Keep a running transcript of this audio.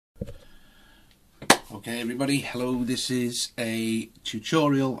Okay everybody, hello, this is a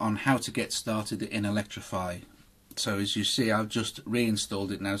tutorial on how to get started in Electrify. So as you see, I've just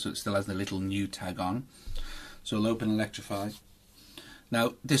reinstalled it now, so it still has the little new tag on. So I'll open Electrify.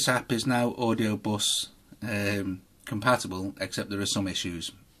 Now this app is now audio bus compatible, except there are some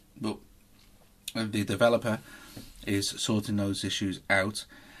issues, but the developer is sorting those issues out,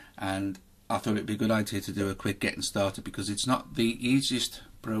 and I thought it'd be a good idea to do a quick getting started because it's not the easiest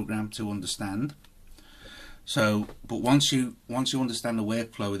program to understand. So, but once you understand the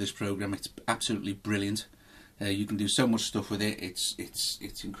workflow of this program, it's absolutely brilliant. You can do so much stuff with it.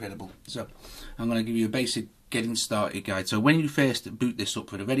 It's incredible. So, I'm going to give you a basic getting started guide. So, when you first boot this up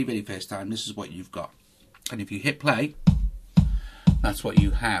for the very first time, this is what you've got. And if you hit play, that's what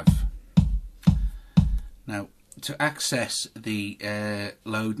you have. Now, to access the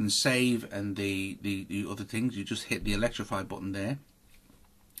load and save and the other things, you just hit the Electrify button there.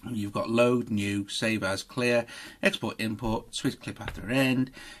 You've got load, new, save as, clear, export, import, switch clip after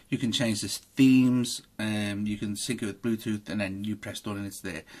end. You can change this themes, you can sync it with Bluetooth, and then you press done and it's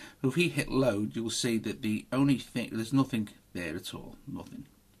there. So if we hit load, you'll see that the only thing, there's nothing there at all, nothing.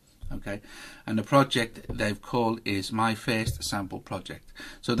 Okay, and the project they've called is My First Sample Project.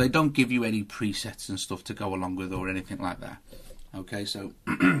 So they don't give you any presets and stuff to go along with or anything like that. Okay, so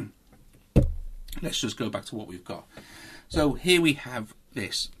let's just go back to what we've got. So here we have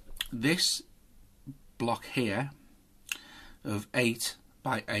this block here of 8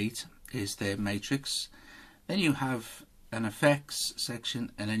 by 8 is their matrix. Then you have an effects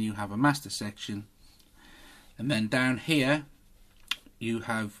section, and then you have a master section, and then down here you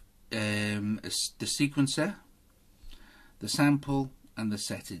have the sequencer, the sample, and the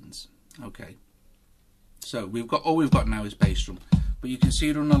settings. Okay, so we've got all we've got now is bass drum, but you can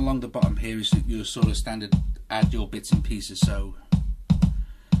see running along the bottom here is your sort of standard add your bits and pieces. So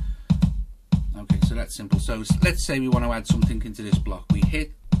okay, so that's simple. So let's say we want to add something into this block. We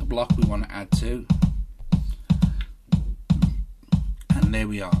hit the block we want to add to, and there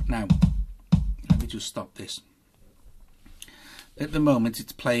we are. Now let me just stop this. At the moment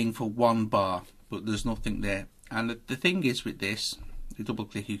it's playing for 1 bar, but there's nothing there. And the thing is with this, you double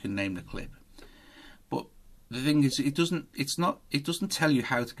click, you can name the clip. But the thing is, it doesn't tell you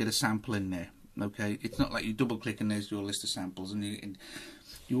how to get a sample in there. Okay, it's not like you double click and there's your list of samples, and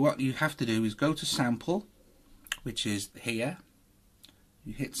what you have to do is go to sample, which is here.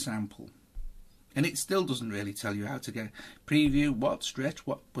 You hit sample, and it still doesn't really tell you how to get preview, what stretch,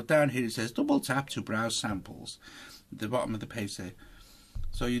 what. But down here it says double tap to browse samples at the bottom of the page there.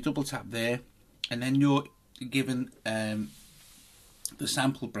 So you double tap there, and then you're given the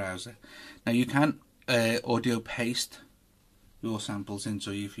sample browser. Now you can audio paste your samples in, so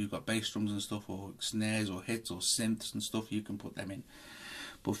if you've got bass drums and stuff, or snares or hits or synths and stuff, you can put them in.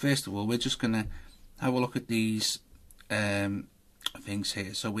 But first of all, we're just going to have a look at these things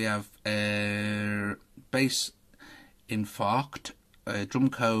here. So we have bass infarct,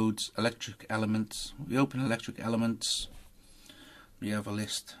 drum codes, electric elements. We open electric elements. We have a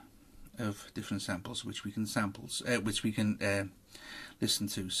list of different samples which we can listen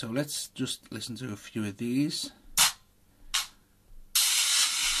to. So let's just listen to a few of these.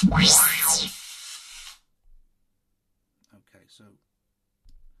 Okay, so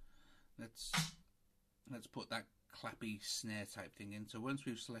let's put that clappy snare type thing in. So once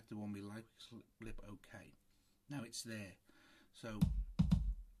we've selected one we like, click OK. Now it's there. So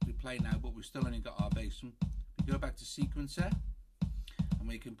we play now, but we've still only got our bass drum. We go back to sequencer, and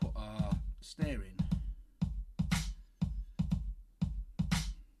we can put our snare in.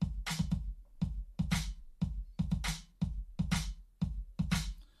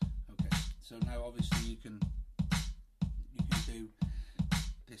 So now obviously you can do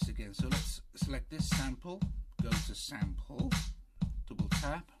this again. So let's select this sample, go to sample, double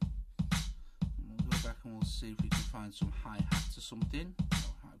tap, and we'll go back and we'll see if we can find some hi-hats or something.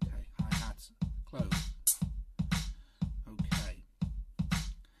 Oh, okay, hi-hats, close. Okay,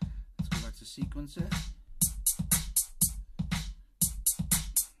 let's go back to sequencer.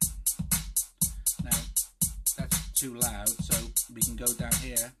 Now that's too loud, so we can go down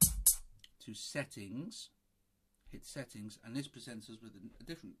here to settings, hit settings, and this presents us with a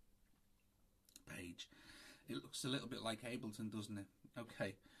different page. It looks a little bit like Ableton, doesn't it?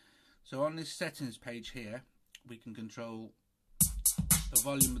 Okay, so on this settings page here we can control the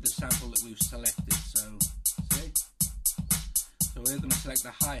volume of the sample that we've selected. So see, so we're going to select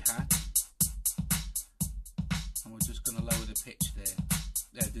the hi-hat, and we're just going to lower the pitch there,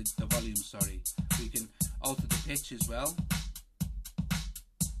 the volume, sorry. We can alter the pitch as well.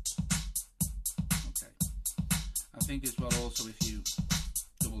 I think as well, also if you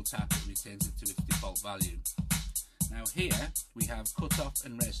double tap it, returns it to its default value. Now here we have cutoff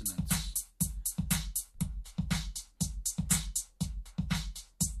and resonance.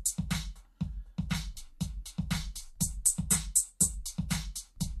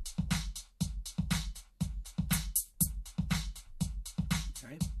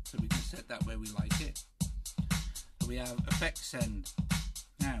 Okay, so we can set that where we like it. We have effect send.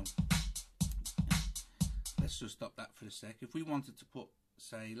 Now let's just stop that for a sec. If we wanted to put,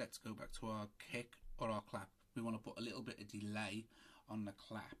 say, let's go back to our kick or our clap, we want to put a little bit of delay on the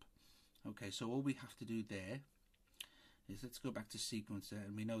clap. Okay, so all we have to do there is, let's go back to sequencer,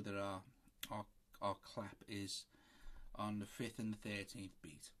 and we know that our clap is on the 5th and the 13th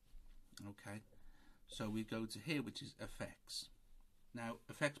beat. Okay, so we go to here, which is effects. Now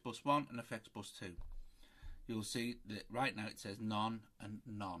effects bus 1 and effects bus 2. You'll see that right now it says none and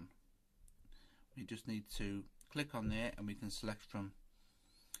none. We just need to click on there and we can select from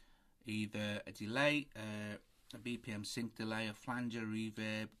either a delay, a BPM sync delay, a flanger,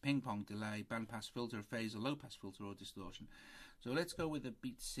 reverb, ping pong delay, bandpass filter, a phase, a low pass filter, or distortion. So let's go with a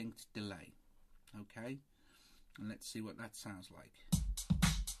beat synced delay. Okay, and let's see what that sounds like.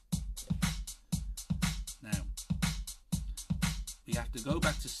 Now we have to go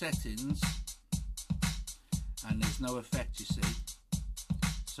back to settings, and there's no effect, you see.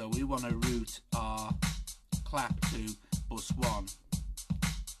 So we want to route our clap to bus 1.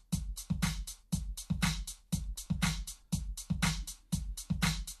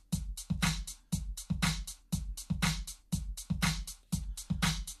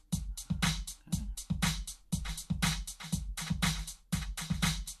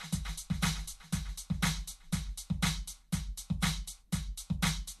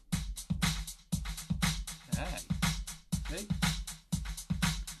 Okay.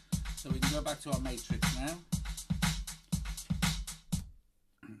 So we can go back to our matrix now.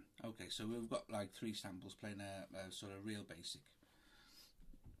 Okay, so we've got like 3 samples playing a sort of real basic.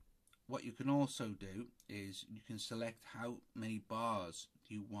 What you can also do is you can select how many bars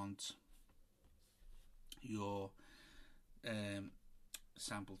you want your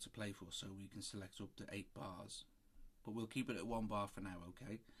sample to play for. So we can select up to 8 bars, but we'll keep it at 1 bar for now.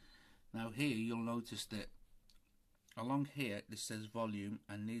 Okay. Now here you'll notice that along here this says volume,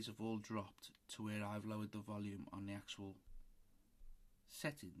 and these have all dropped to where I've lowered the volume on the actual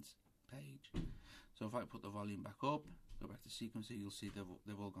settings page. So if I put the volume back up, go back to sequencer, you'll see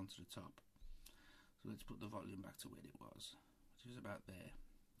they've all gone to the top. So let's put the volume back to where it was, which is about there.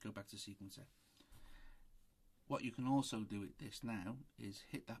 Go back to sequencer. What you can also do with this now is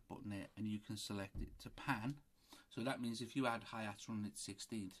hit that button there and you can select it to pan. So that means if you had hi-hats running at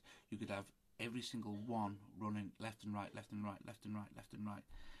 16th, you could have every single one running left and right, left and right, left and right, left and right.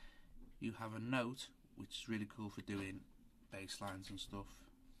 You have a note, which is really cool for doing bass lines and stuff.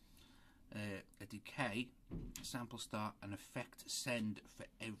 A decay, sample start, and effect send for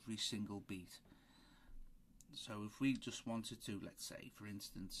every single beat. So if we just wanted to, let's say for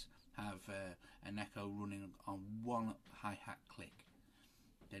instance, have an echo running on 1 hi-hat click,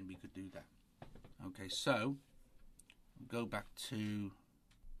 then we could do that. Okay, so go back to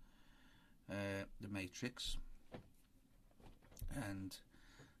the matrix and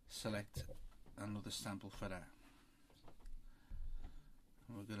select another sample for that.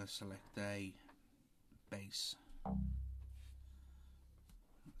 And we're going to select a bass,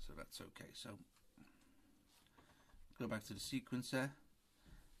 so that's okay. So go back to the sequencer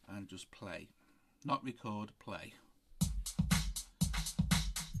and just play, not record, play.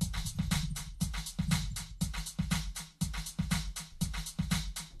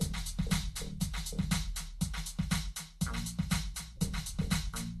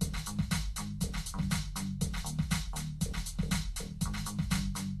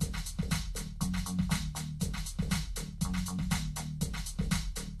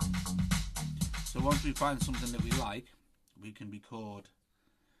 So once we find something that we like, we can record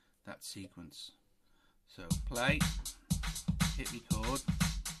that sequence. So play, hit record.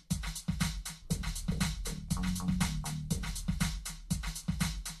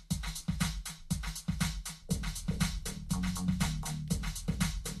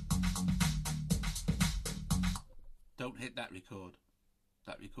 Don't hit that record.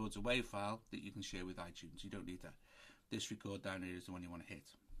 That records a WAV file that you can share with iTunes. You don't need that. This record down here is the one you want to hit.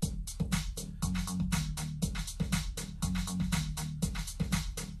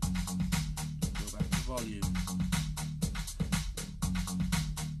 Go back to volume.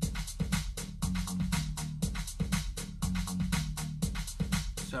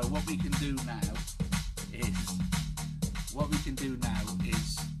 So what we can do now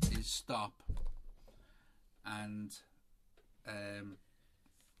is stop and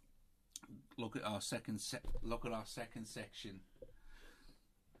look at our second section.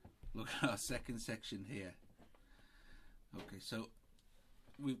 Look at our second section here. Okay, so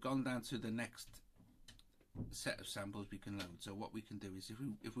we've gone down to the next set of samples we can load. So what we can do is,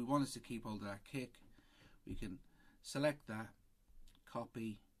 if we want us to keep hold of that kick, we can select that,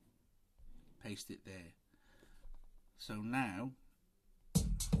 copy, paste it there. So now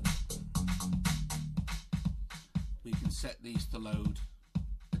we can set these to load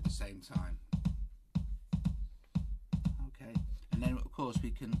at the same time. Okay, and then of course we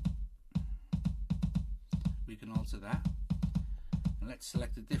can alter that, and let's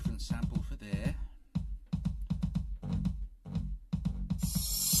select a different sample for there.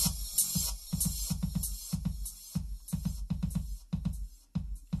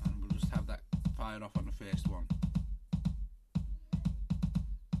 And we'll just have that fired off on the first one.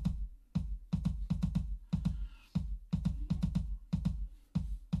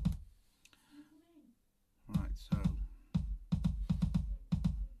 Right, so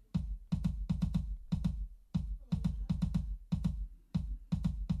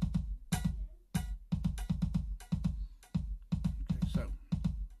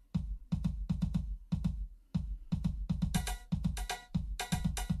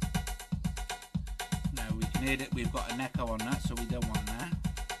now we can hear that we've got an echo on that, so we don't want that.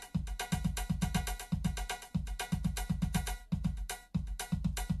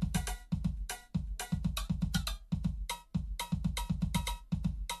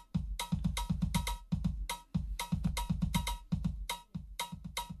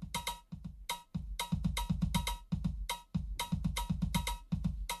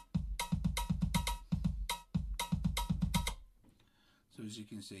 So as you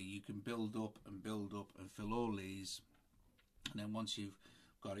can see, you can build up and fill all these, and then once you've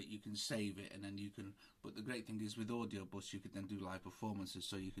got it, you can save it, and then you can, but the great thing is with Audio Bus you could then do live performances,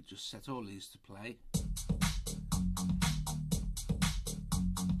 so you could just set all these to play.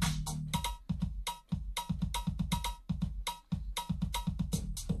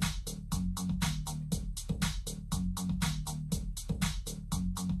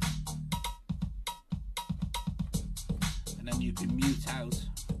 And then you can mute out.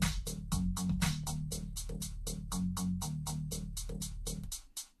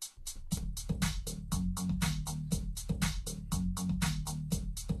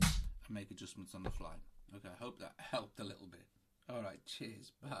 And make adjustments on the fly. Okay, I hope that helped a little bit. Alright,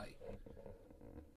 cheers, bye.